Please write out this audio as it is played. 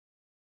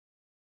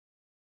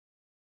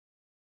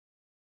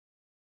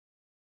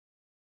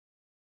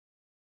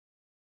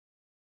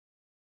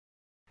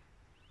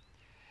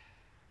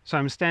So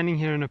I'm standing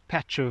here in a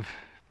patch of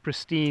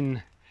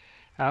pristine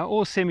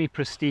or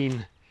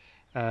semi-pristine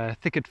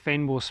thicket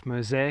fynbos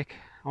mosaic.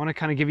 I want to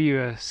kind of give you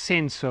a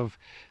sense of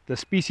the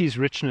species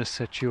richness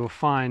that you'll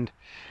find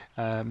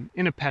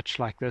in a patch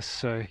like this,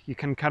 so you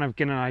can kind of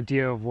get an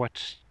idea of where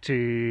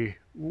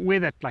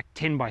that like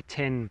 10 by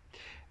 10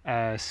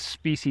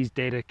 species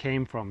data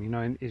came from. You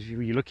know, if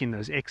you look in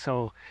those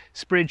Excel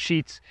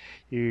spreadsheets,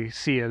 you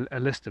see a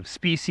list of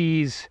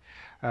species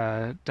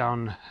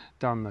down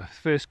the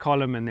first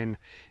column, and then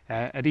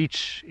at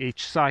each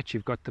site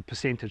you've got the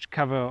percentage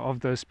cover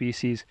of those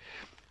species.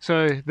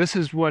 So this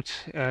is what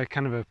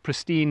kind of a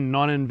pristine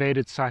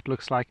non-invaded site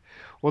looks like,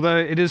 although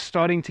it is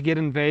starting to get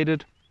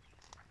invaded.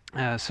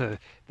 So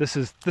this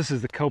is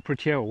the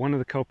culprit here, or one of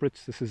the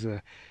culprits. This is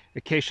a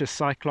acacia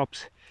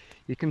cyclops.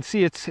 You can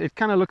see it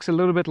kind of looks a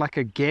little bit like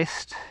a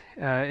guest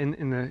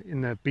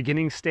in the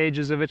beginning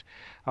stages of it.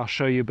 I'll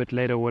show you a bit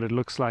later what it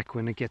looks like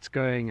when it gets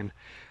going, and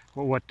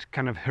what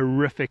kind of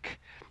horrific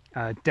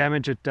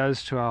damage it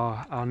does to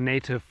our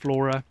native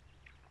flora.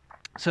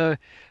 So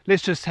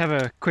let's just have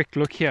a quick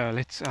look here.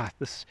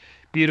 This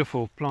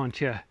beautiful plant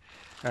here,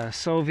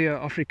 Salvia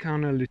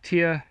africana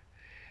lutea,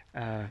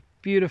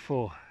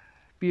 beautiful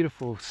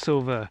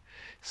silver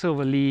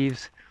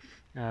leaves.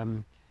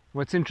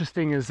 What's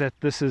interesting is that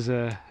this is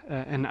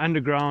an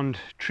underground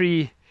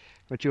tree.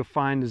 What you'll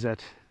find is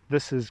that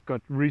this has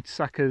got root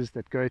suckers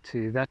that go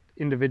to that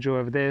individual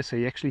over there, so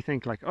you actually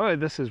think like, oh,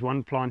 this is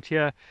one plant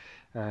here,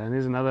 and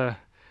there's another,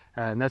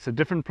 and that's a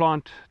different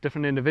plant,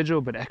 different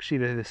individual, but actually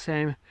they're the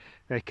same.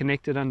 They're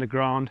connected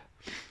underground.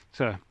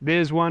 So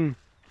there's one.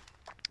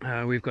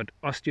 We've got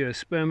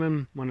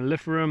Osteospermum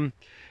monoliferum.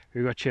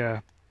 We've got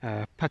your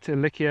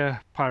Patelicia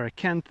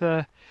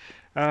pyracantha.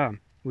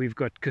 We've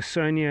got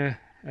Cussonia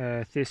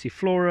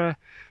thersiflora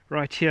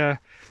right here.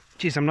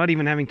 Geez, I'm not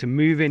even having to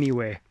move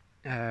anywhere.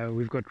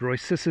 We've got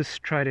Roycissus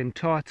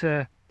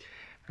tridentata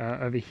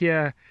over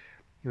here.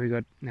 We've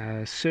got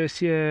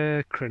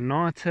Cercia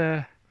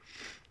crenata.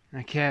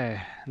 Okay,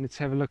 let's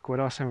have a look. What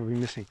else have we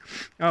missing?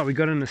 Oh, we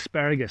got an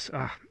asparagus.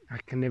 I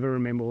can never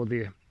remember all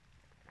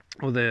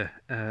the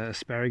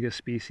asparagus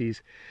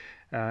species,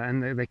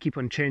 and they keep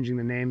on changing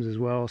the names as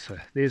well. So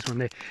there's one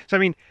there. So I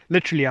mean,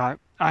 literally, I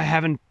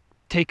haven't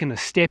taken a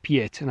step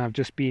yet, and I've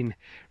just been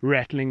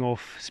rattling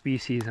off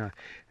species.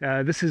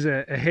 This is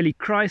a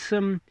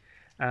helichrysum.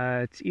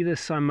 It's either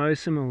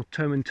cymosum or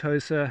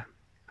tomentosa.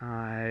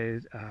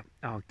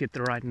 I'll get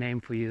the right name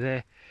for you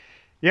there.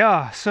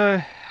 Yeah,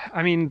 so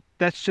I mean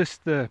that's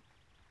just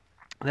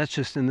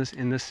in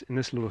this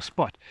little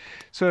spot.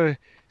 So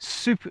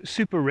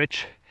super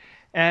rich,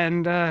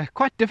 and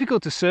quite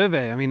difficult to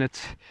survey. I mean,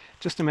 it's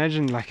just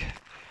imagine like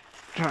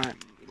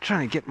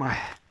trying to get my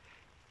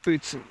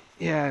boots, and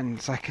yeah, and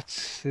it's like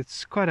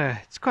it's quite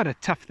a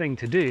tough thing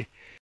to do.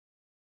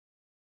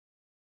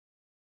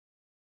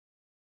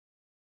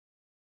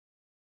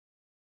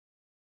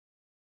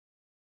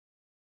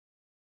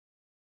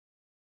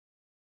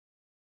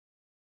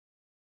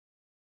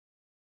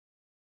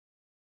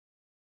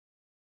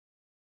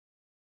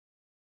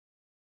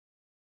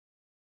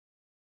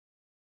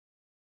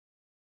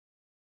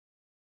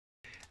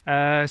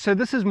 So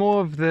this is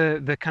more of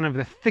the kind of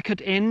the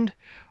thicket end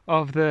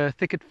of the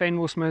thicket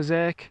fynbos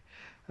mosaic,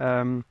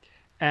 and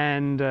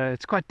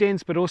it's quite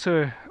dense, but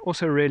also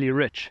really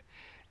rich.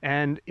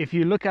 And if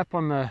you look up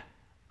on the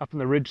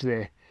ridge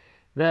there,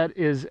 that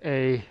is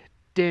a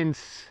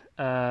dense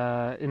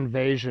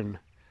invasion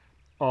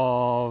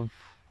of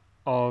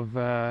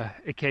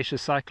acacia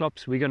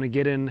cyclops. We're going to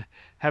get in,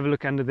 have a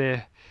look under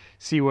there,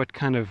 see what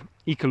kind of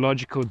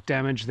ecological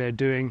damage they're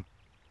doing.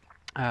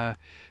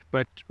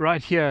 But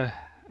right here,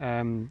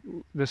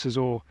 this is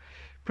all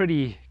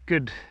pretty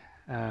good.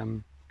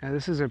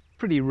 This is a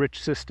pretty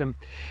rich system,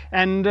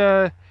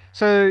 and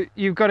so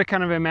you've got to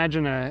kind of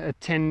imagine a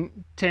 10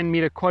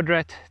 meter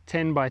quadrat,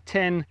 10 by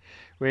 10,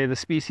 where the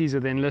species are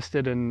then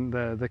listed and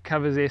the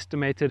cover's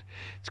estimated.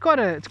 It's quite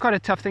a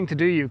tough thing to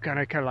do. You've got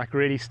to kind of like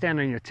really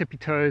stand on your tippy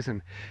toes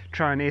and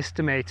try and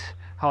estimate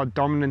how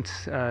dominant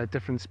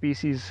different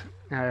species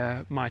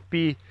might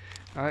be.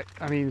 I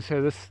mean,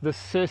 so this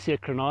Cercia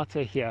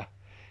crenata here,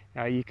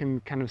 you can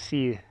kind of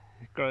see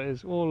it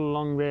grows all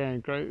along there,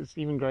 and it's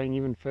even growing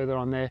even further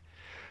on there.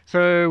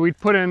 So we'd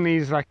put in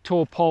these like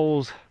tall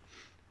poles,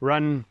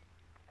 run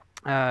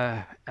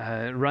the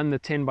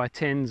 10 by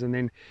 10s, and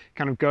then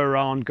kind of go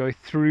around, go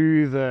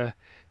through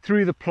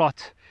the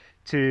plot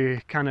to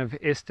kind of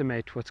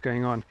estimate what's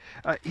going on.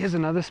 Here's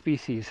another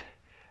species,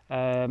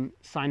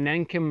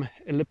 Synancum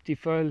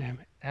elliptifolium.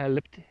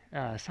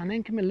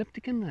 Synancum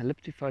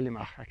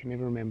elliptifolium. I can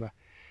never remember.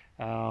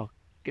 I'll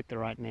get the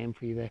right name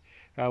for you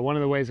there. One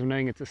of the ways of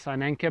knowing it's a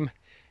Synancum,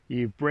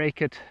 you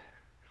break it.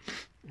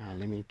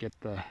 Let me get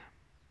the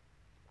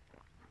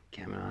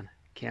come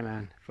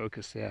on,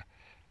 focus there.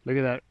 Look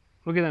at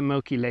that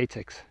milky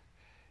latex.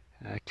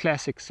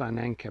 Classic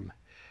Synancum.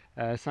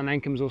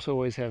 Synancums also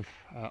always have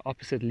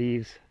opposite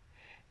leaves,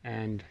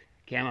 and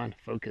come on,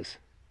 focus.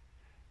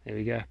 There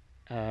we go.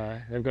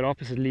 They've got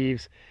opposite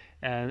leaves,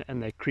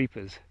 and they're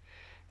creepers.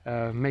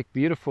 make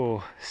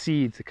beautiful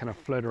seeds that kind of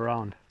float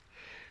around.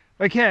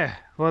 Okay,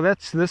 well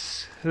that's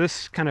this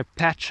kind of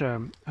patch. I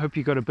hope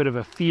you got a bit of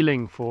a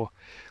feeling for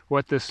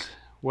what this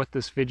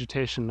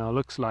vegetation now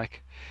looks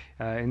like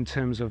in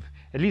terms of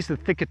at least the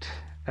thicket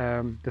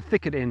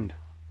end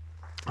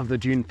of the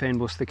Dune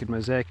fynbos-thicket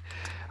mosaic.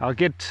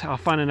 I'll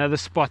find another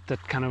spot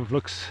that kind of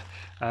looks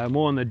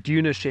more on the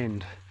dune-ish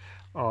end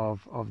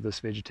of this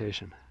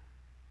vegetation.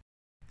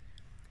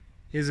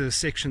 Here's a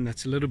section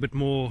that's a little bit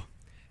more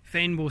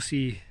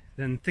fynbosy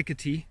than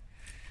thickety.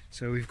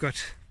 So we've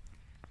got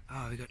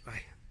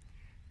like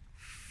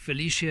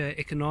Felicia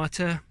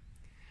echinata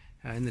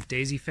in the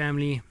daisy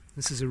family.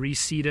 This is a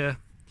reseeder.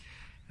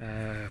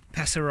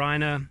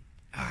 Passerina.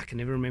 I can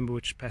never remember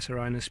which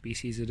Passerina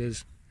species it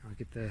is. I'll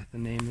get the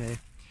name there.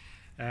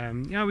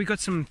 Yeah, we got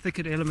some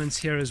thicket elements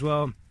here as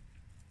well.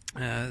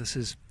 This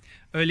is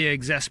Olea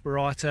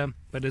exasperata,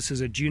 but this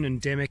is a Dune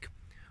endemic,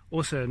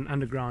 also an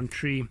underground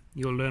tree.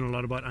 You'll learn a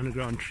lot about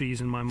underground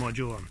trees in my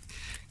module. I'm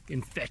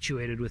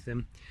infatuated with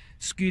them.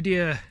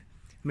 Scudia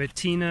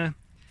mertina.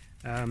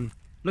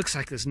 Looks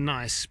like this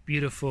nice,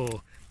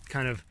 beautiful,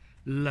 kind of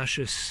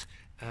luscious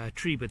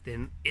tree, but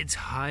then it's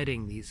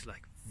hiding these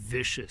like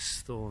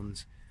vicious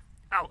thorns.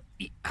 Ow!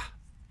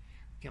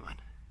 Come on.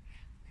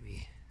 Let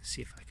me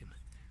see if I can.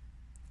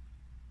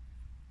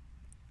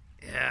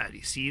 Yeah, do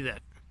you see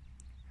that?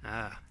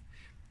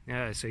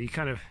 Yeah. So you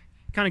kind of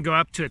go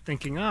up to it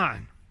thinking,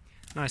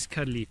 nice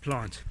cuddly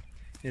plant.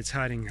 It's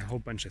hiding a whole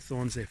bunch of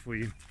thorns there for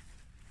you.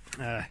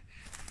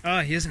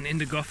 Here's an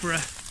Indigofera.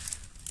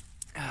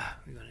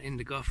 We've got an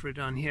Indigofera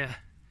down here.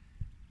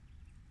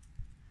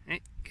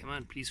 Hey, come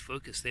on, please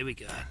focus. There we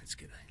go. Let's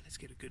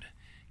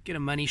get a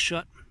money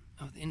shot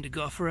of the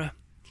Indigofera.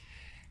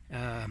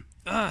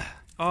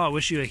 I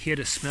wish you were here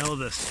to smell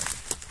this.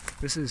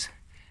 This is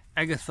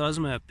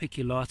Agathosma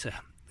piculata,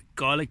 the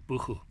garlic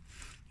buchu.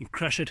 You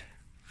crush it.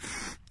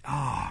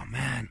 Oh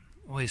man,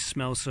 always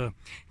smells so.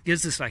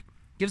 Gives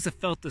the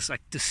felt this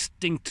like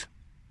distinct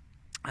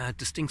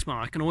smell.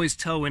 I can always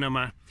tell when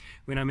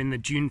I'm in the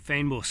Dune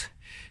fynbos,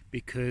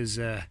 because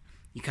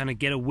you kind of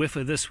get a whiff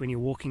of this when you're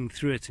walking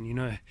through it, and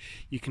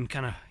you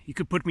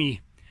could put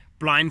me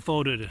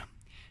blindfolded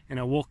and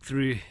if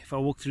I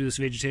walk through this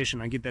vegetation,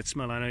 I get that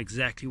smell. I know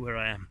exactly where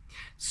I am.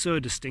 So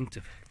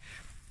distinctive.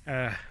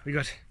 We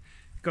got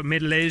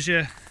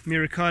Metallesia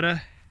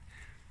muricata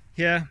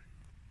here.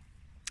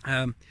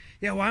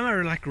 Yeah, why am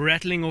I like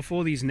rattling off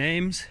all these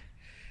names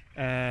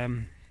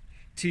to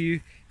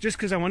you? Just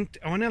because I want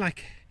to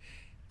like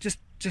just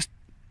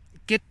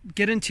get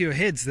into your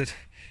heads that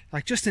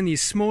like just in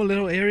these small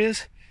little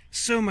areas,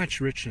 so much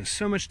richness,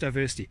 so much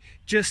diversity.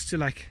 Just to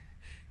like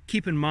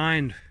keep in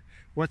mind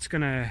what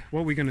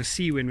we're gonna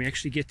see when we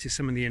actually get to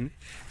some of the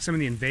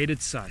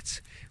invaded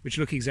sites, which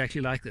look exactly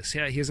like this.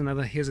 Yeah, here's a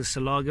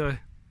Salago.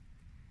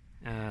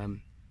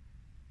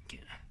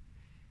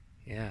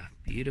 Yeah,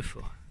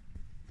 beautiful.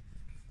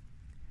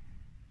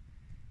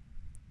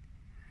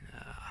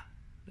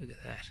 Look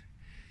at that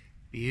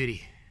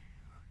beauty.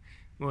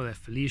 More of that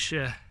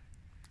Felicia.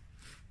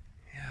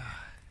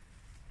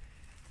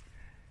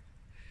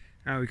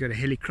 Yeah. We've got a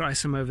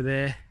Helichrysum over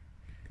there.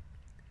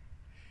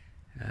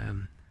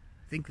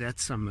 I think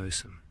that's some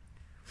mosum.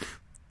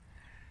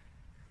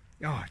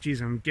 Oh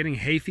geez, I'm getting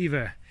hay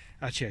fever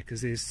out here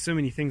because there's so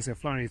many things that are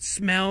flying. It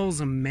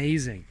smells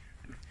amazing.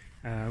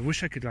 I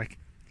wish I could like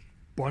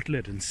bottle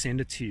it and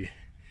send it to you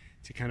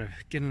to kind of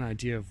get an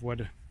idea of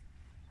what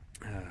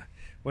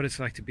it's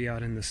like to be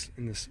out in this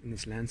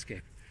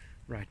landscape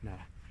right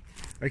now.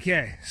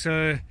 Okay,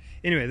 so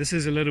anyway, this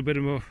is a little bit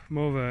more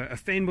of a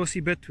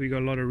fynbosy bit. We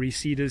got a lot of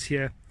reseeders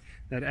here.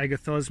 That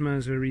Agathosma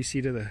is a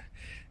reseeder,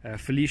 the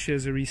Felicia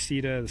is a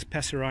reseeder, this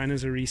Passerina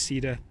is a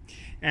reseeder,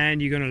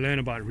 and you're going to learn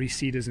about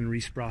reseeders and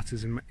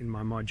resprouters in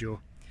my module.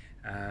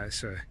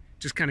 So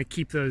just kind of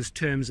keep those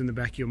terms in the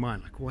back of your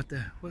mind, like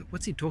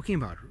what's he talking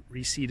about?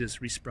 Reseeders,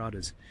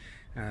 resprouters.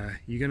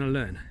 You're going to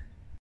learn.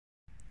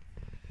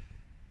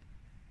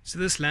 So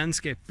this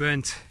landscape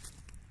burnt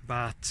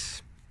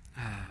about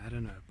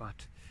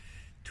about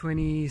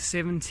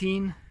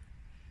 2017.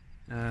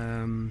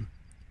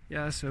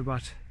 Yeah, so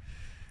about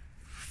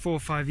 4 or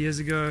 5 years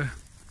ago,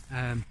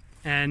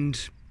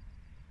 and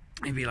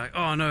you'd be like,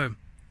 oh no,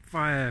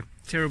 fire,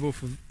 terrible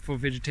for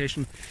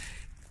vegetation.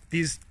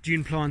 These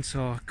dune plants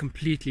are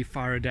completely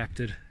fire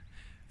adapted.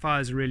 Fire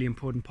is a really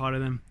important part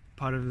of them,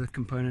 part of the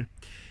component.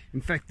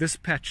 In fact, this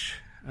patch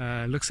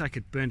looks like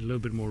it burned a little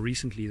bit more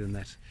recently than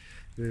that.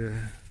 The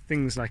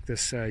things like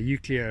this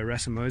Euclea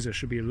racemosa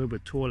should be a little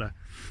bit taller,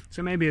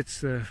 so maybe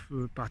it's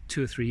about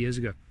 2 or 3 years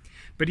ago.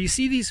 But you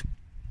see these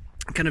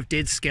kind of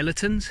dead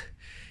skeletons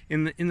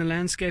in the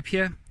landscape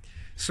here.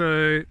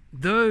 So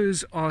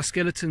those are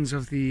skeletons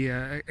of the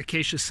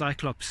Acacia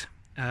cyclops,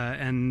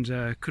 and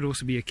could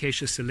also be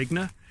Acacia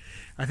saligna.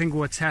 I think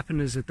what's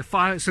happened is that the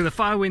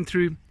fire went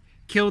through,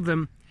 killed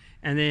them,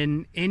 and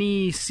then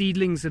any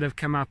seedlings that have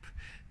come up,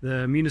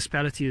 the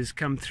municipality has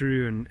come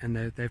through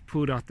and they've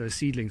pulled out those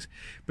seedlings.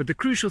 But the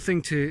crucial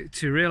thing to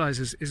realize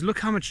is look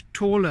how much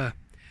taller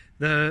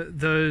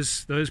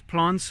those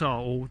plants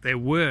are, or they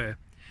were,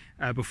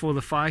 before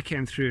the fire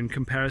came through in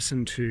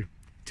comparison to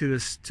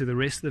the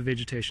rest of the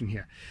vegetation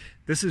here.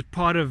 This is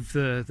part of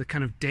the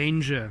kind of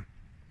danger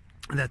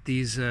that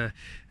these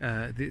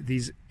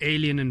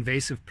alien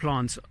invasive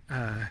plants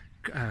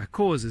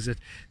cause, is that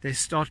they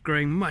start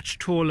growing much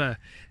taller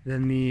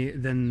than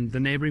the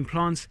neighboring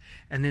plants,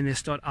 and then they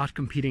start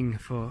outcompeting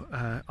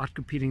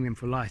them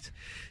for light.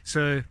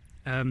 So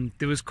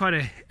there was quite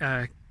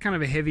a kind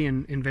of a heavy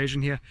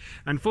invasion here.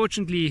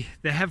 Unfortunately,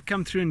 they have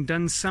come through and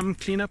done some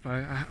cleanup.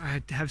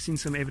 I have seen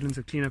some evidence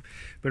of cleanup,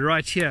 but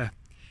right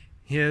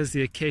here's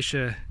the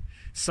acacia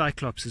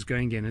cyclops is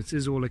going in. It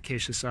is all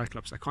acacia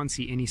cyclops. I can't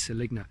see any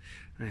saligna.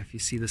 If you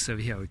see this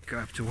over here, we go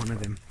up to one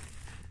of them.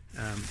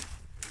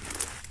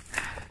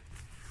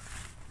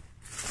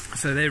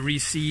 So they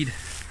reseed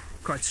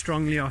quite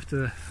strongly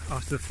after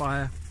the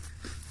fire,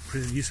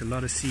 produce a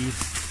lot of seed.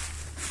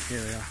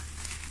 Here we are.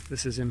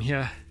 This is him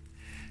here,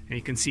 and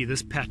you can see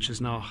this patch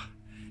has now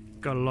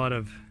got a lot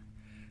of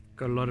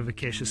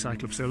acacia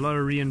cyclops. So a lot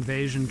of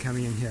reinvasion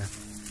coming in here.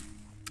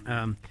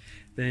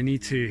 They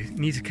need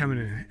to come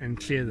in and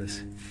clear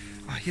this.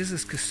 Oh, here's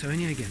this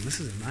Cassonia again. This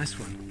is a nice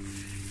one.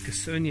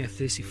 Cassonia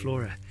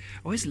thesiflora. I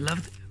always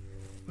love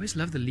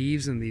the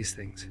leaves in these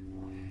things.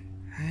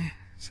 Hey,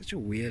 such a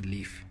weird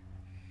leaf.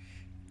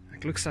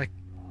 Like looks like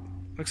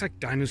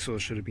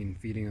dinosaurs should have been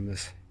feeding on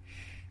this.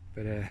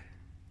 But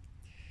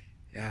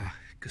yeah,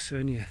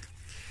 Cassonia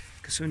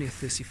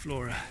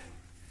thesiflora.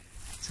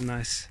 It's a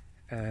nice,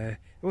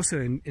 also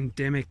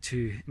endemic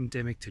to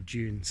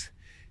dunes,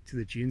 to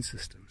the dune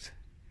systems.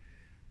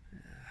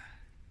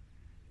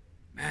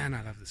 Man,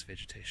 I love this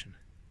vegetation.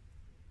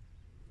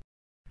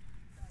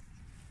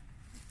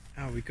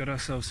 Oh, we got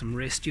ourselves some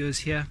restios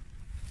here.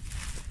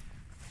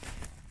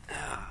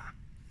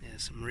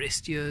 There's some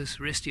restios,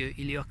 Restio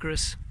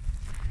Eliocorus.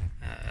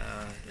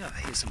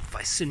 Here's some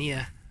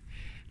Phycinia.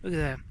 Look at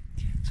that.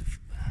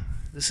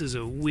 This is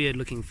a weird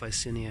looking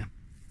Phycinia.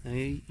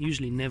 They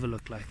usually never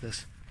look like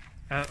this.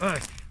 Oh,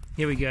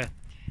 here we go.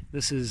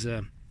 This is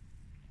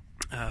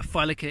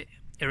Phylica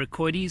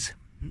ericoides.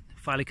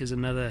 Phylica is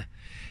another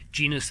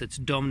genus that's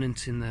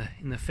dominant in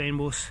the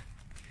fynbos.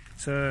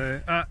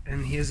 So,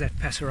 and here's that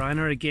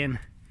Passerina again.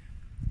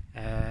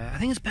 I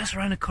think it's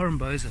Passerina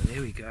corymbosa.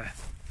 There we go.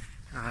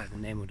 The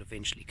name would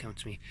eventually come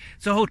to me.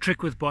 It's a whole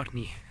trick with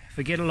botany.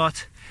 Forget a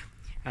lot,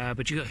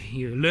 but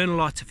you learn a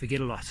lot to forget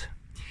a lot,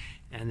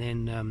 and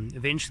then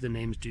eventually the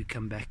names do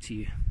come back to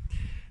you.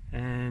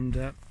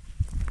 And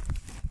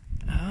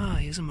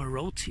here's a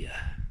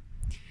Maroltia.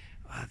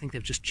 I think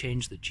they've just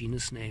changed the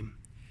genus name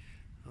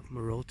of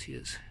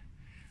Maroltias.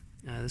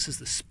 This is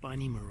the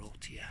spiny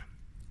Maroltia.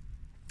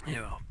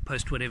 Anyway, I'll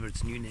post whatever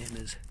its new name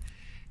is.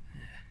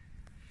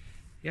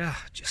 Yeah,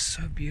 just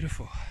so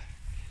beautiful,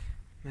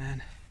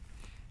 man.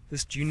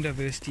 This dune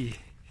diversity,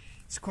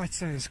 it's quite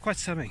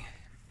something.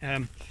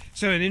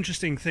 So an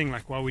interesting thing,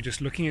 like while we're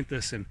just looking at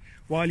this, and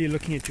while you're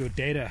looking at your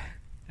data,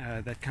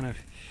 that kind of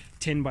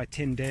 10 by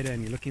 10 data,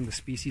 and you're looking at the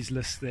species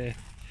list there,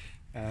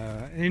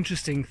 an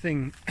interesting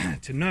thing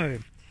to know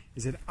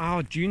is that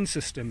our dune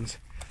systems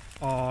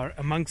are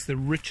amongst the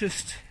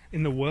richest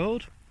in the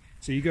world.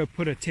 So you go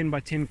put a 10 by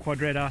 10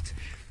 quadrat out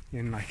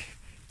in like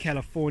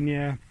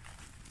California,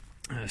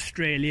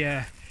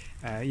 Australia,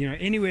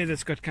 anywhere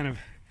that's got kind of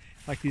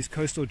like these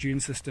coastal dune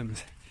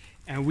systems,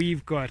 and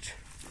we've got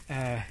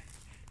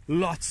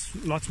lots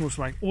more,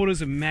 so like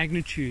orders of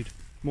magnitude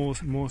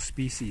more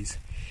species.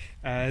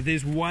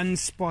 There's one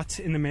spot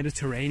in the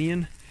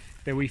Mediterranean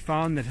that we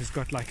found that has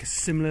got like a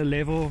similar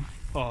level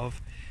of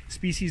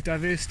species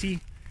diversity.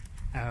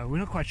 We're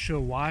not quite sure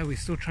why. We're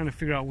still trying to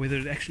figure out whether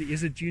it actually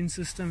is a dune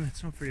system.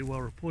 It's not very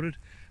well reported.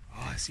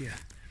 Oh, I see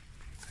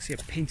a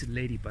painted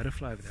lady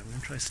butterfly over there. I'm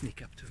going to try to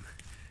sneak up to him.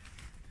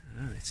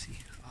 Let's see.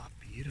 Oh,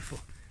 beautiful.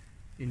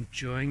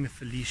 Enjoying the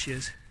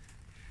Felicias.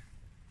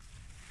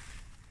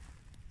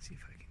 See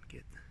if I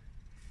can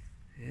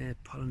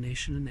get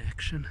pollination in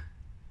action.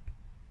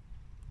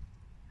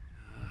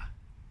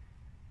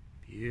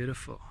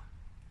 Beautiful.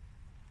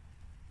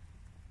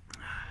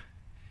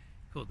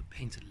 Called the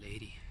painted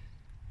lady.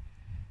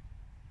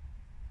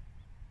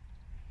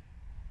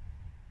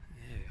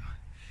 There we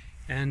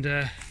are.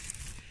 And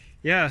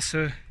yeah,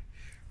 so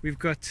we've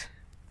got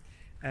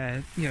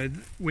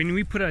when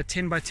we put a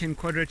 10 by 10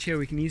 quadrat here,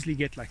 we can easily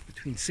get like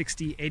between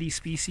 60-80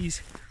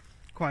 species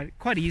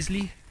quite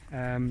easily,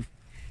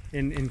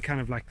 in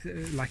kind of like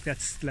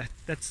that's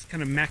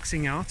kind of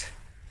maxing out.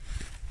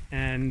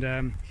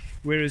 And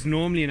whereas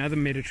normally in other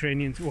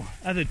Mediterranean or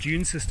other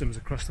dune systems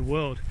across the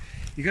world,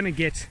 you're going to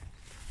get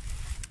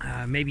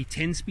maybe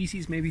 10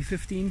 species, maybe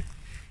 15,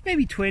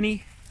 maybe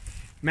 20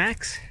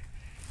 max.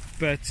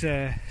 But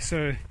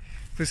so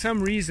for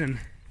some reason,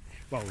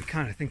 well, we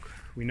kind of think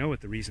we know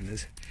what the reason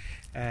is.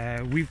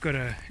 We've got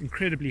an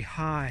incredibly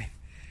high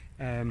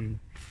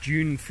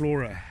dune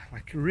flora,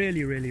 like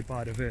really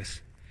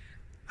biodiverse.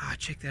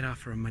 Check that out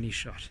for a money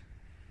shot.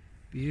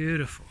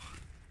 Beautiful.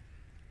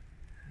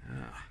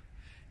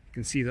 You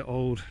can see the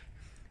old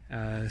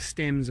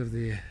stems of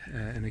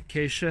an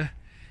acacia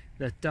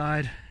that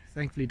died.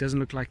 Thankfully, it doesn't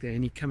look like there are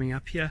any coming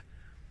up here.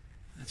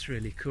 That's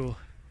really cool.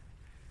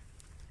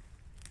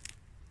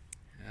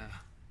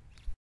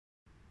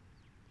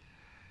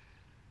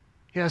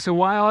 Yeah, so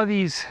why are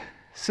these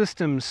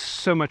systems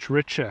so much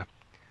richer?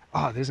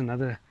 Oh, there's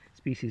another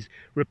species,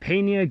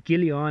 Rapania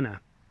gilliana.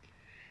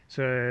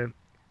 So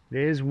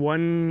there's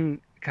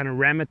one kind of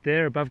rammet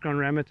there, above ground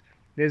rammet.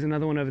 There's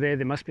another one over there.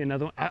 There must be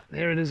another one. Ah,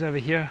 there it is over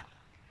here.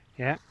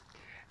 Yeah.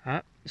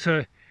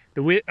 So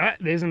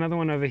there's another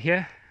one over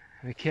here.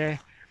 Okay.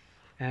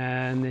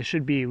 And we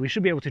should be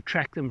able to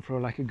track them for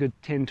like a good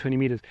 10-20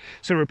 meters.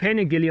 So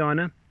Rapania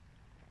gilliana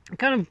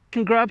kind of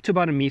can grow up to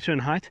about 1 meter in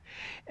height,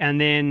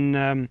 and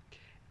then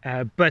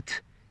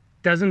but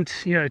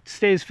doesn't, it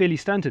stays fairly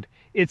stunted.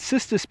 Its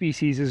sister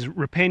species is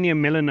Rapania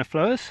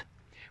melanifloris,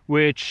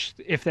 which,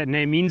 if that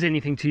name means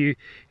anything to you,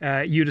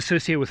 you'd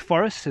associate with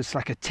forests. It's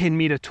like a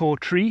 10-meter tall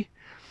tree.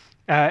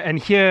 And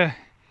here,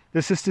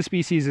 the sister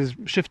species is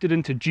shifted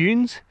into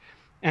dunes,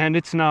 and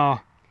it's now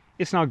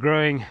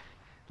growing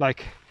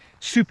like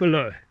super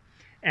low.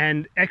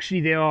 And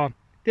actually, there are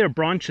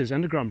branches,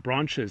 underground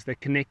branches,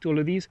 that connect all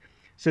of these.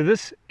 So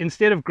this,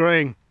 instead of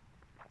growing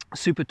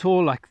super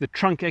tall, like the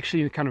trunk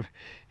actually kind of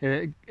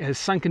has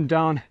sunken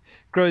down,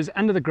 grows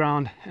under the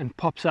ground and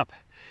pops up.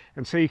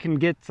 And so you can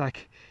get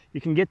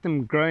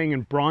them growing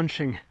and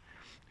branching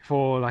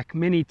for like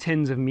many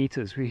tens of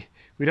meters. We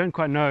don't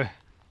quite know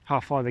how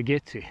far they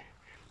get to.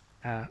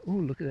 Oh,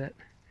 look at that.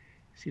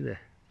 See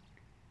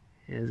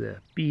there's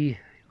a bee.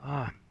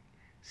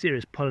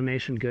 Serious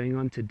pollination going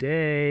on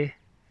today.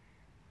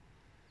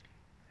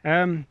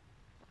 Oh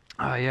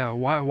yeah,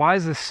 why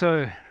is this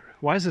so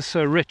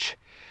rich?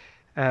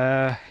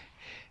 Why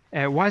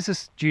is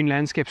this dune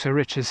landscape so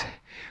rich?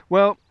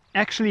 Well,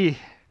 actually,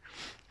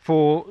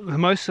 for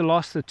most of the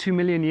last 2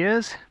 million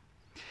years,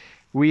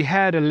 we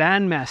had a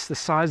landmass the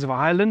size of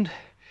Ireland,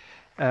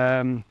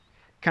 kind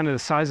of the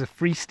size of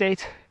Free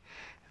State,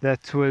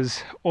 that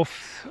was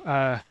off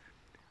our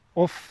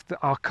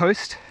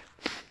coast.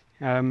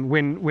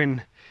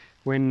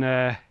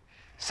 When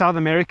South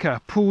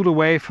America pulled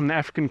away from the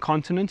African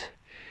continent,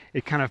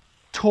 it kind of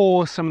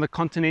tore some of the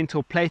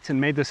continental plate and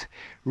made this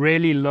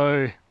really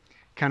low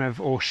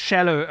or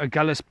shallow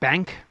Agulhas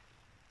bank.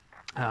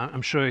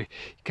 I'm sure you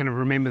kind of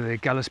remember the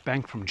Agulhas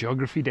bank from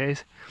geography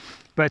days.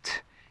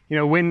 But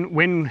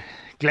when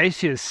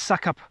glaciers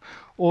suck up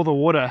all the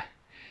water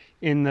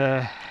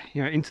into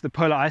the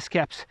polar ice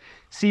caps,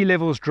 sea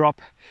levels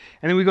drop,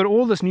 and then we got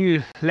all this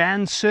new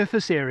land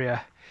surface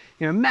area,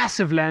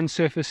 massive land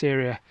surface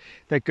area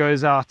that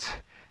goes out.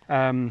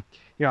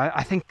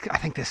 I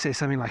think they say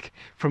something like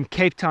from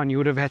Cape Town you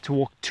would have had to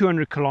walk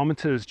 200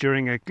 kilometers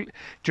during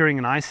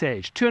an ice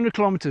age, 200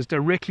 kilometers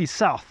directly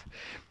south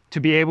to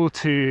be able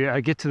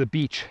to get to the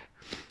beach.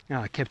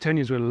 Cape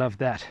Townians would have loved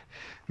that.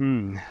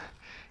 And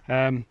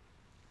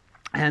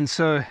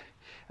so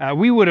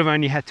we would have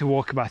only had to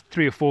walk about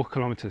 3 or 4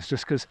 kilometers,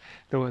 just because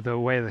the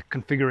way the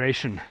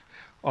configuration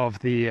of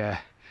the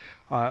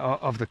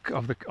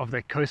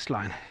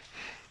coastline.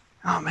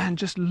 Oh man,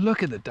 just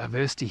look at the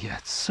diversity here.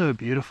 It's so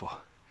beautiful.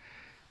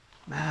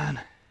 Man,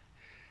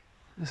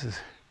 this is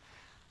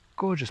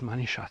gorgeous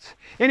money shots.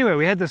 Anyway,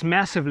 we had this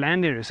massive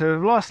land area. So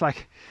the last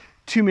like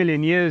 2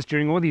 million years,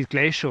 during all these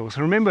glacials,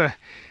 remember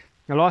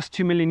the last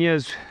 2 million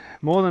years,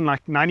 more than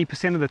like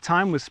 90% of the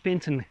time was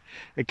spent in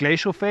a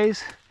glacial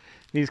phase.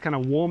 These kind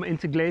of warm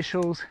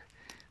interglacials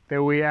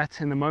that we're at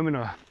in the moment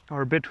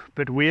are a bit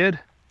weird.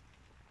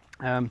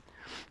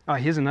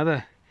 Here's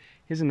another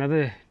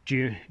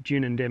dune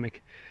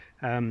endemic.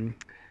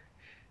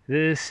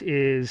 This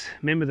is,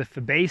 remember the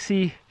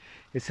Fabaceae?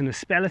 It's an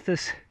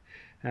Aspalathus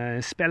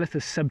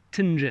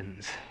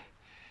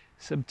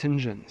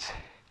subtingens.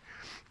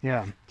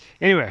 Yeah.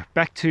 Anyway,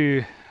 back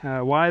to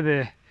why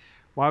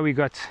we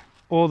got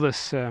all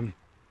this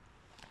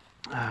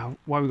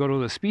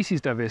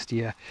species diversity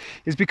here,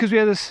 is because we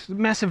have this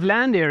massive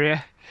land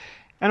area,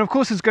 and of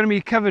course it's going to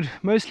be covered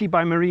mostly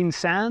by marine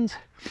sands.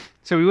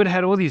 So we would have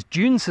had all these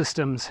dune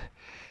systems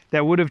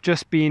that would have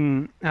just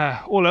been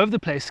all over the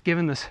place,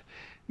 given this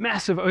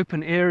massive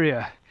open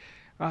area.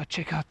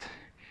 Check out,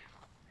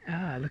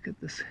 look at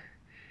this.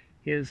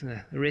 Here's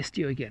the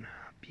restio again.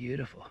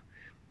 Beautiful,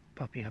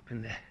 popping up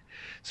in there.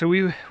 So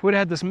we would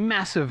have had this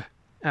massive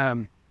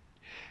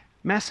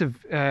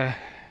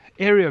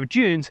area of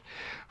dunes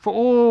for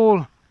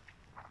all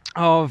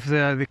of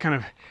the kind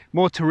of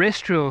more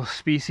terrestrial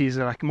species,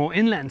 or like more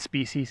inland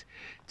species,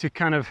 to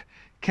kind of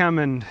come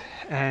and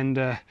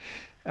kind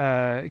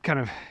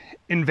of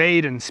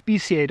invade and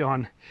speciate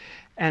on.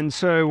 And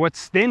so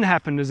what's then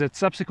happened is that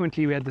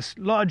subsequently we had this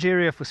large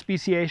area for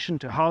speciation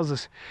to house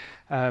this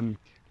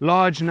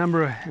large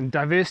number and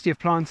diversity of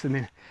plants, and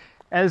then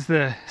as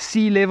the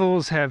sea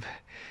levels have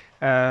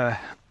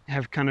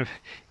kind of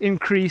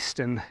increased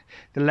and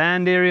the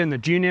land area and the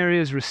dune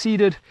areas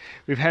receded,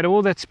 we've had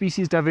all that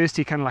species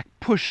diversity kind of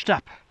pushed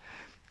up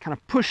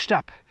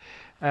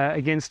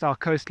against our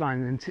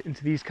coastline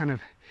into these kind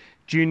of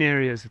dune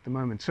areas at the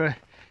moment. So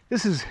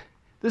this is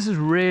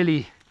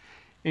really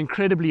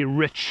incredibly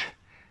rich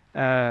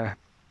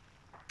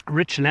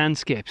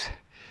landscapes,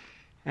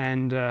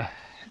 and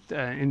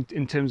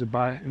in terms of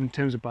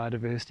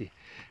biodiversity.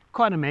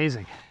 Quite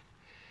amazing,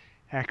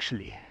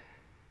 actually.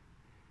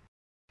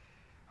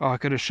 Oh, I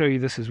got to show you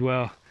this as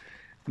well.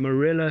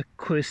 Morella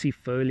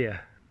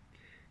quercifolia.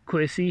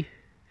 Quercus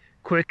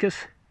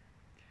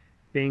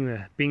being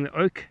the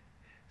oak,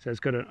 so it's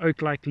got an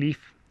oak-like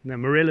leaf. Now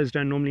morellas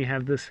don't normally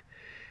have this,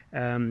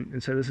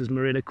 and so this is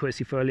Morella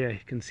quercifolia. You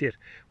can see it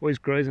always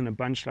grows in a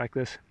bunch like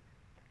this.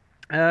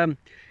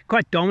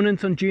 Quite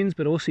dominant on dunes,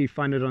 but also you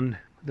find it on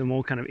the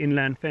more kind of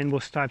inland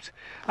fynbos types.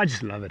 I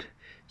just love it.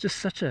 Just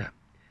such a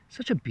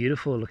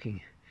beautiful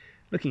looking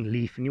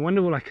leaf, and you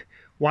wonder like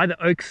why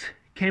the oaks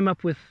came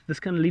up with this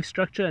kind of leaf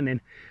structure, and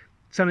then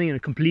something in a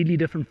completely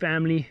different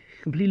family,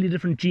 completely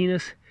different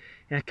genus,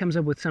 and it comes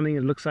up with something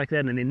that looks like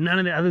that, and then none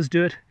of the others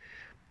do it.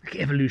 Like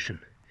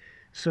evolution.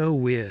 So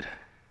weird.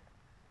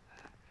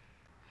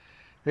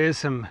 There's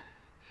some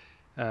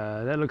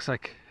that looks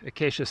like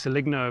Acacia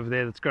saligna over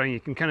there that's growing.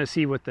 You can kind of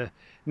see what the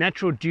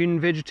natural dune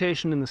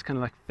vegetation in this kind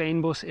of like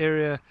fynbos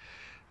area.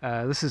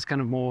 This is kind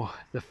of more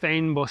the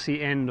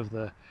fynbosy end of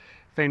the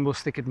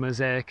fynbos-thicket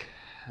mosaic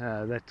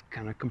that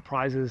kind of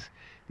comprises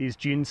these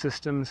dune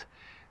systems.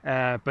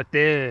 But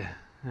they're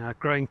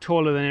growing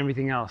taller than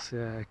everything else,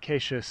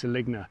 Acacia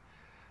saligna.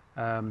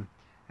 And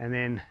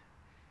then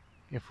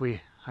if we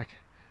like,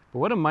 but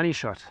what a money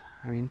shot.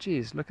 I mean,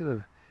 geez, look at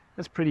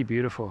that's pretty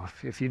beautiful.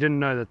 If you didn't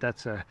know that,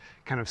 that's a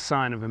kind of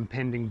sign of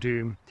impending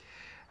doom.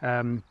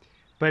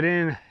 But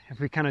then if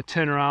we kind of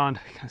turn around,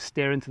 kind of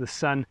stare into the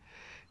sun,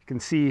 you can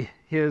see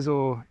here's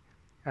all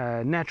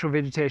natural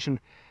vegetation,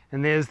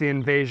 and there's the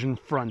invasion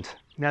front.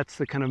 That's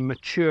the kind of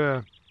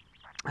mature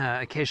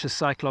Acacia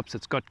cyclops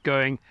it's got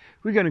going.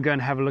 We're going to go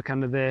and have a look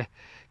under there,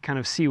 kind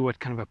of see what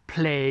kind of a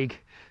plague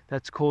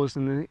that's caused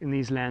in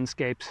these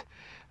landscapes.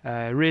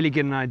 Really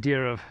get an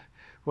idea of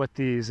what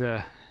these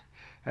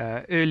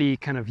early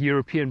kind of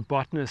European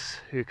botanists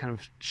who kind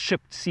of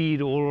shipped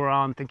seed all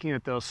around thinking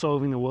that they were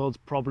solving the world's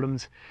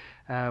problems,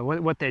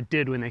 what they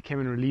did when they came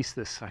and released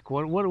this. Like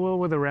what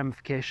were the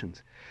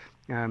ramifications?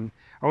 I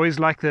always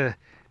like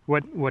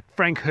what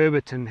Frank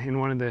Herbert in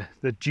one of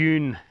the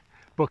Dune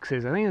books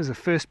says. I think it was the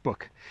first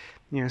book.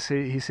 You know, so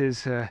he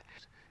says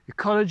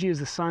ecology is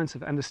the science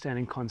of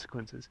understanding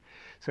consequences.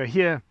 So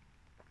here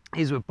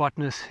these were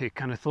botanists who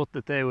kind of thought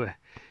that they were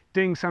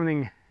doing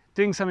something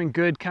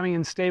good, coming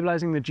in,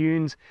 stabilizing the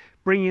dunes,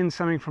 bringing in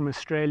something from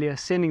Australia,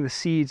 sending the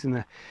seeds in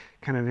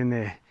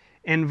their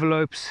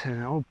envelopes,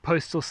 an old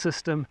postal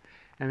system,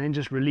 and then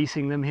just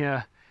releasing them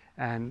here,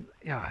 and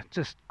yeah, it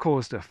just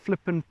caused a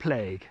flippin'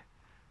 plague.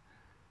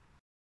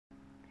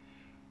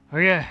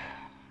 Okay,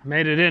 I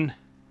made it in.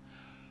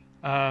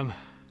 I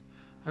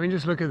mean,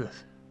 just look at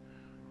this,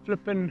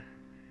 flippin'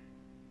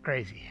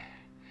 crazy.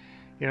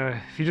 You know,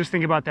 if you just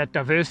think about that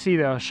diversity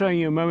that I was showing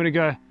you a moment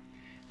ago,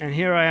 and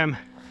here I am,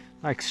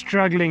 like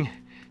struggling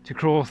to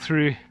crawl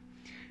through.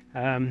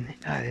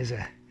 There's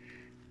a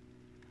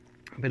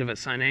bit of a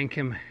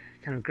cynancum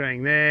kind of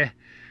growing there.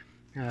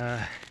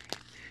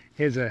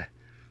 Here's a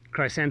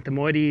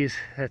chrysanthemoides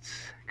that's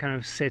kind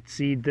of set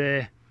seed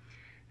there.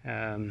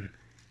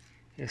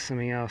 Here's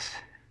something else.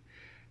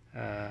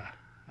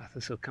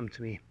 This will come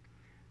to me.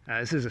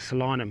 This is a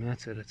solanum.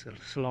 That's it. It's a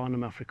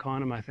Solanum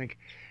africanum, I think.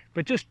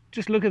 But just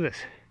look at this.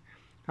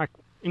 Like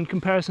in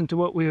comparison to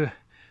what I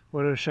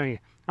was showing you.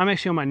 I'm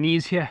actually on my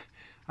knees here.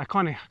 I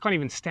can't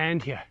even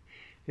stand here.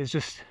 It's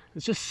just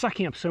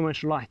sucking up so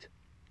much light.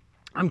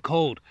 I'm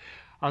cold.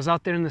 I was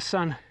out there in the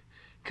sun,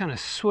 kind of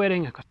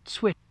sweating. I got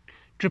sweat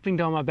dripping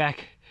down my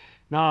back.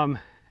 Now I'm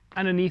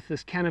underneath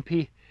this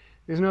canopy.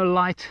 There's no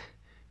light,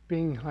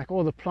 being like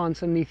all the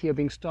plants underneath here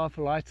being starved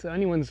for light. So the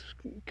only ones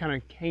kind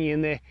of hanging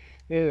in there,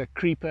 they're a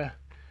creeper.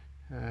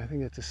 I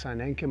think that's a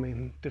cynancum,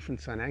 and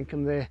different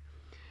cynancum there.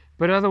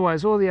 But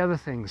otherwise, all the other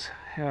things,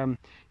 you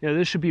know,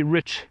 this should be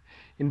rich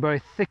in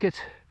both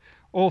thicket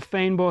or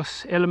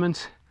fynbos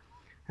elements.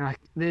 Like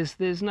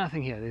there's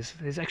nothing here.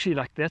 There's actually,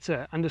 like, that's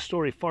a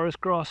understory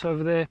forest grass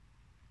over there.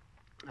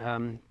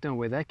 Don't know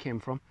where that came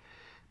from,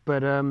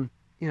 but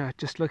you know,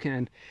 just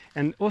looking,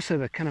 and also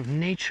the kind of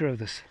nature of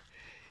this.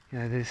 You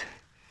know,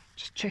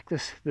 just check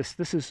this.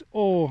 This is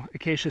all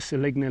Acacia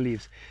saligna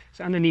leaves.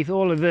 So underneath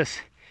all of this,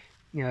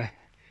 you know,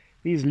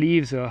 these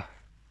leaves are,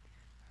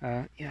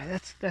 you know,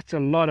 that's a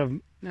lot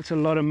of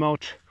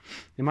mulch.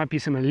 There might be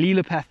some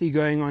allelopathy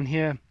going on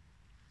here,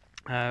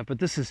 but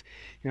this is,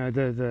 you know,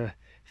 the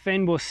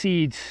fynbos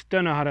seeds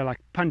don't know how to like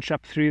punch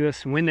up through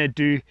this, and when they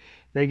do,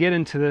 they get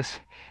into this,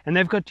 and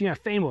they've got, you know,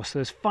 fynbos,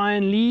 those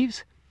fine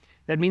leaves.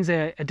 That means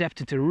they're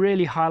adapted to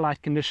really high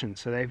light conditions,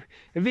 so they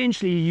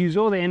eventually use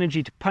all their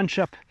energy to punch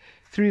up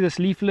through this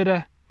leaf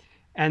litter,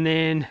 and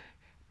then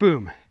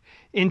boom,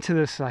 into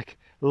this like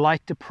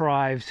light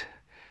deprived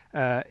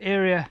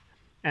area,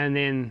 and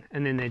then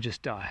they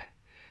just die.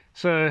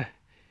 So,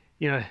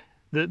 you know,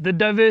 the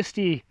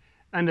diversity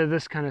under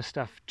this kind of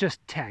stuff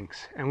just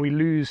tanks, and we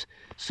lose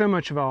so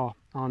much of our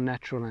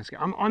natural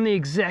landscape. I'm on the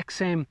exact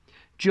same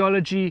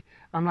geology.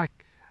 I'm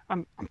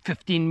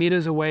 15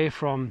 meters away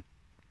from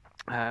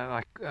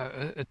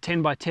a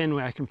 10 by 10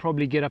 where I can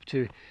probably get up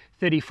to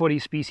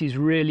 30-40 species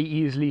really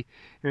easily.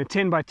 And a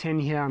 10 by 10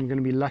 here, I'm going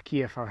to be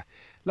lucky if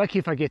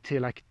I get to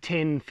like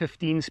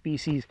 10-15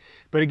 species.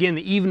 But again,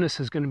 the evenness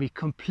is going to be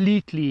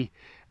completely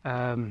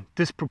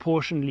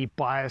disproportionately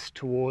biased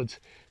towards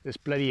this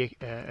bloody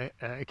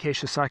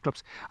acacia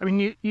cyclops. I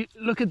mean, you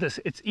look at this.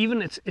 It's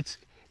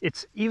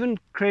even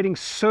creating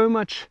so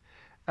much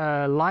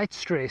light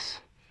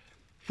stress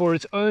for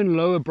its own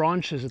lower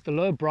branches that the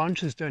lower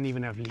branches don't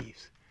even have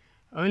leaves.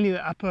 Only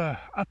the upper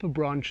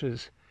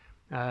branches,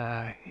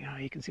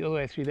 you can see all the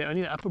way through there.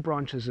 Only the upper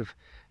branches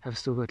have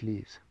still got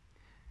leaves.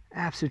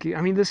 Absolutely.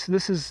 I mean, this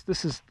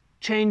has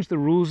changed the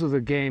rules of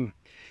the game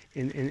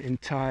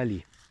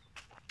entirely.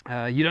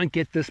 You don't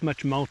get this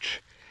much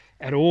mulch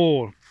at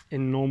all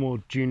in normal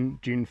Dune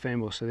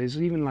fynbos. So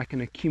there's even like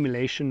an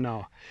accumulation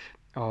now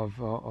of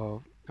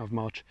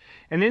mulch.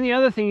 And then the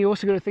other thing you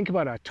also got to think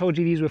about, I told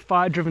you these were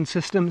fire-driven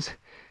systems.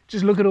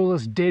 Just look at all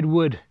this dead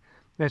wood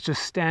that's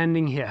just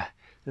standing here.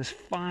 This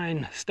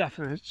fine stuff,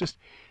 and it's just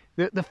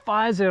the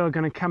fires that are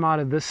going to come out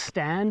of this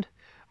stand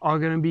are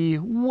going to be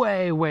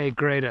way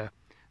greater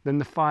than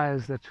the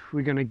fires that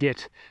we're going to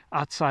get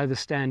outside the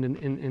stand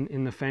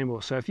in the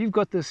fynbos. So if you've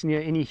got this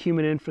near any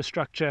human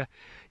infrastructure,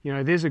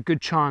 there's a good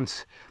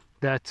chance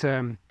that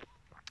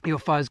your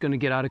fire is going to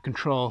get out of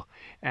control,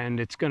 and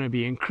it's going to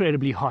be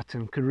incredibly hot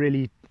and could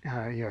really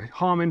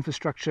harm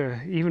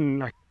infrastructure, even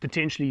like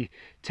potentially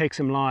take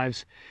some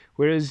lives.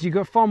 Whereas you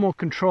got far more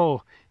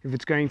control if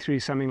it's going through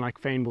something like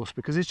fynbos,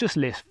 because it's just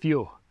less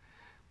fuel.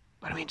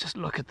 But I mean, just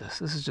look at this.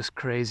 This is just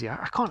crazy.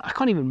 I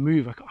can't even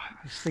move. I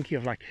was thinking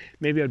of like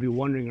maybe I'd be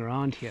wandering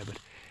around here, but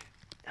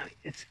I mean,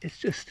 it's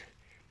just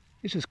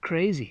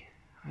crazy.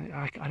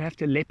 I'd have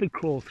to leopard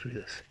crawl through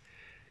this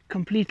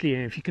completely.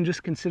 And if you can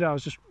just consider, I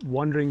was just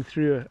wandering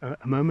through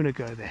a moment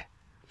ago there.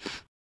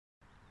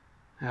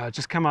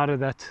 Just come out of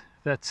that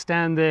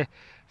stand there.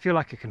 I feel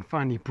like I can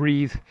finally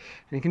breathe,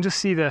 and you can just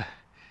see the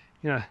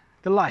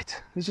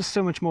light. There's just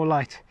so much more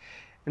light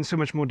and so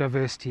much more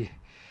diversity.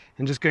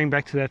 And just going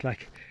back to that,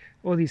 like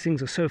all these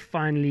things are so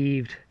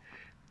fine-leaved.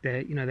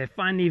 They're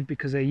fine-leaved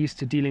because they're used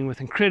to dealing with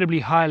incredibly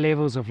high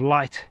levels of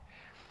light,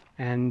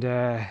 and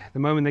the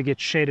moment they get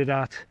shaded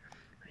out,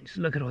 just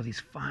look at all these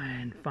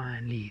fine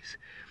leaves,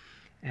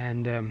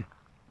 and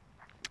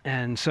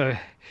so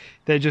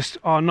they just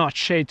are not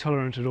shade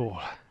tolerant at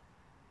all.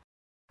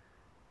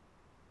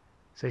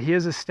 So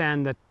here's a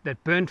stand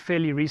that burnt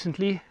fairly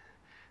recently.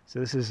 So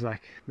this is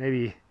like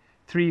maybe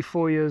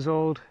 3-4 years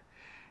old,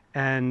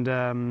 and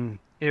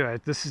anyway,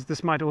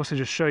 this might also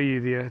just show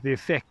you the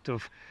effect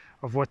of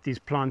what these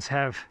plants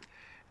have.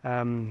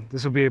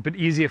 This will be a bit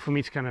easier for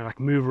me to kind of like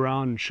move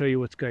around and show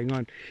you what's going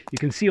on. You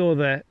can see all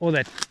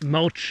that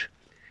mulch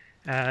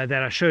that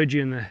I showed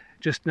you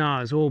just now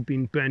has all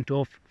been burnt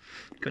off,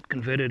 got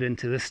converted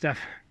into this stuff.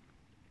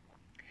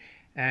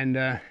 And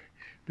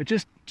but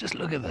just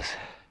look at this.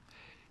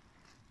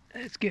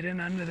 Let's get in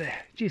under there.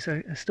 Geez,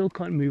 I still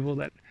can't move all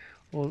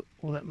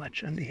that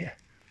much under here.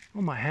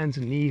 On my hands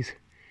and knees,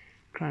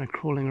 kind of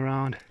crawling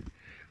around.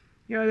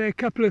 There are a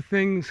couple of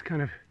things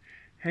kind of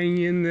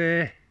hanging in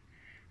there,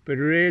 but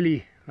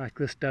really, like,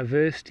 this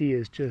diversity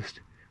is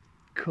just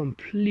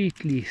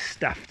completely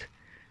stuffed.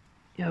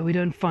 We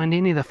don't find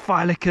any of the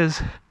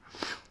phylicas,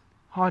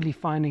 hardly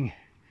finding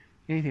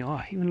anything.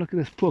 Oh, even look at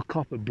this poor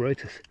copper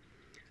brotus.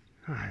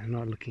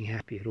 Not looking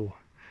happy at all.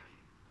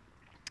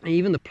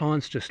 Even the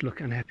plants just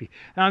look unhappy.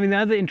 I mean, the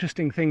other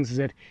interesting things is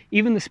that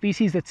even the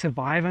species that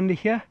survive under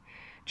here,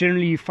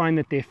 generally you find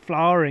that their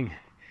flowering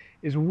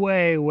is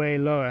way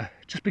lower,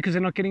 just because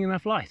they're not getting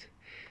enough light,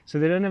 so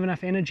they don't have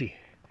enough energy.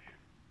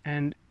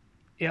 And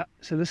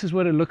so this is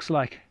what it looks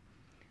like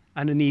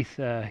underneath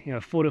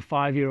 4 to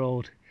 5 year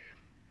old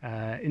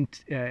kind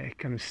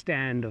of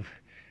stand of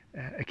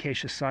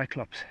acacia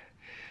cyclops.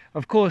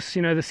 Of course,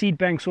 the seed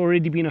bank's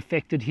already been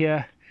affected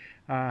here.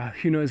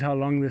 Who knows how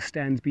long this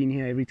stand's been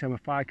here. Every time a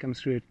fire comes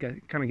through, it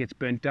kind of gets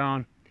burnt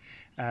down,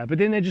 but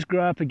then they just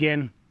grow up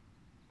again,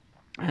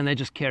 and they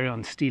just carry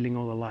on stealing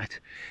all the light.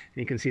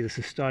 And you can see this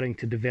is starting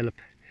to develop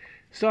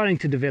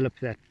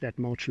that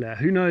mulch layer.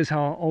 Who knows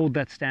how old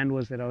that stand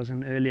was that I was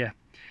in earlier.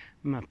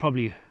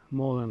 Probably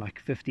more than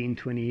like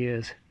 15-20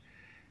 years.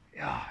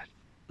 Yeah,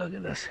 look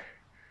at this.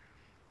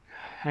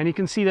 And you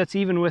can see that's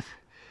even with,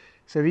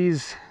 so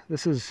this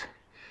is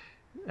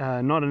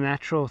not a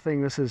natural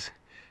thing. This is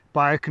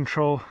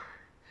biocontrol.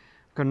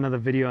 I've got another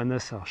video on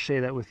this. I'll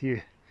share that with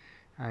you.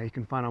 You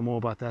can find out more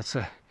about that.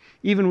 So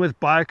even with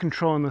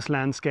biocontrol in this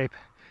landscape,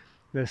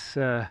 this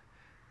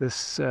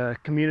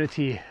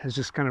community has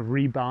just kind of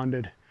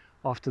rebounded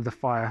after the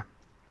fire.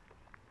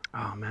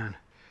 Oh man,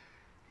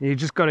 you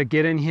just got to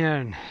get in here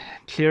and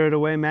clear it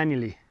away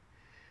manually.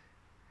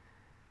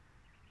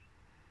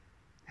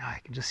 I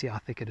can just see how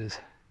thick it is.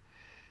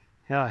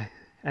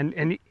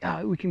 And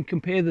we can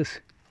compare this.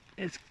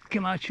 Let's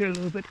come out here a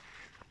little bit,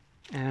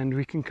 and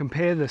we can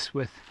compare this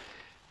with.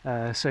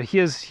 So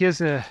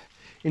here's a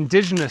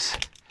indigenous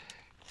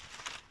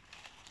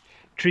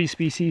tree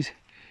species,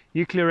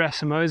 Euchlea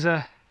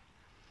racemosa,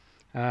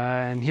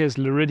 and here's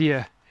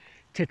Liridia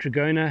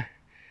tetragona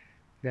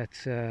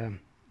that's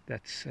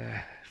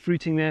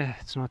fruiting there.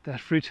 It's not that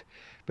fruit,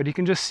 but you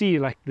can just see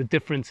like the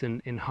difference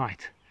in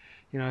height.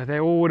 You know, they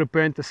all would have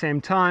burnt the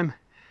same time,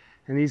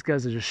 and these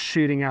guys are just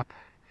shooting up,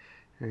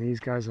 and these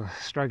guys are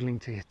struggling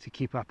to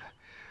keep up,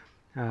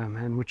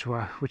 and which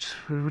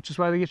is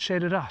why they get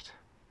shaded out.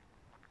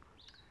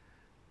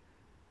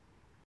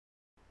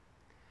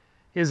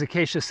 Here's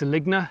Acacia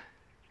saligna.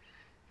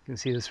 You can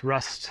see this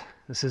rust.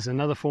 This is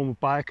another form of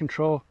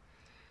biocontrol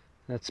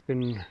that's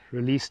been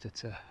released.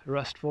 It's a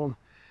rust form,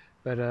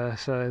 but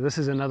so this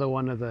is another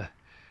one of the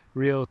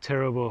real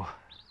terrible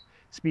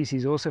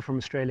species, also from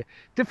Australia.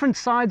 Different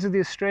sides of the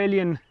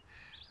Australian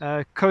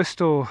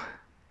coastal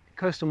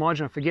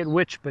margin. I forget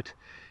which, but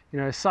you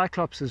know,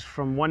 Cyclops is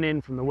from one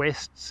end, from the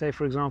west, say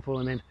for example,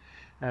 and then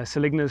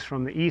Saligna is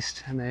from the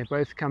east, and they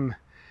both come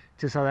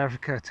to South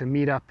Africa to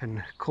meet up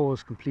and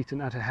cause complete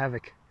and utter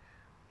havoc.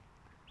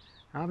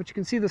 But you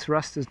can see this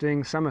rust is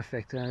doing some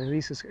effect. At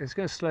least it's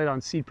going to slow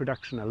down seed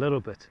production a little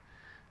bit,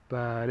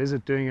 but is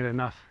it doing it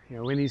enough? You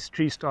know, when these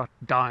trees start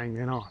dying,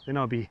 then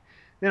I'll be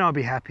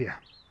happier.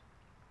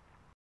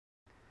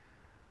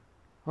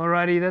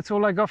 Alrighty, that's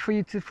all I got for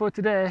you for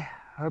today.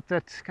 I hope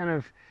that kind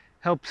of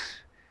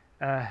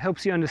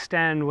helps you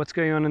understand what's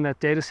going on in that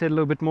data set a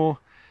little bit more.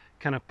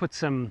 Kind of put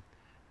some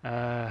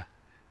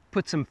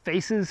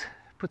faces,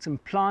 put some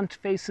plant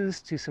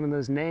faces to some of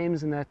those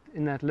names in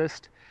that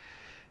list.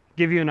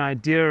 Give you an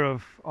idea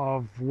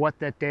of what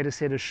that data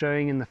set is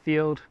showing in the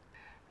field,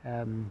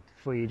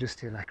 for you just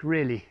to like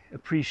really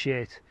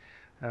appreciate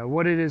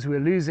what it is we're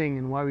losing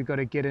and why we've got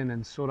to get in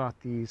and sort out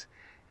these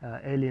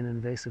alien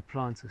invasive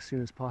plants as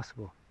soon as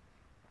possible.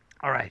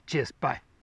 All right, cheers, bye.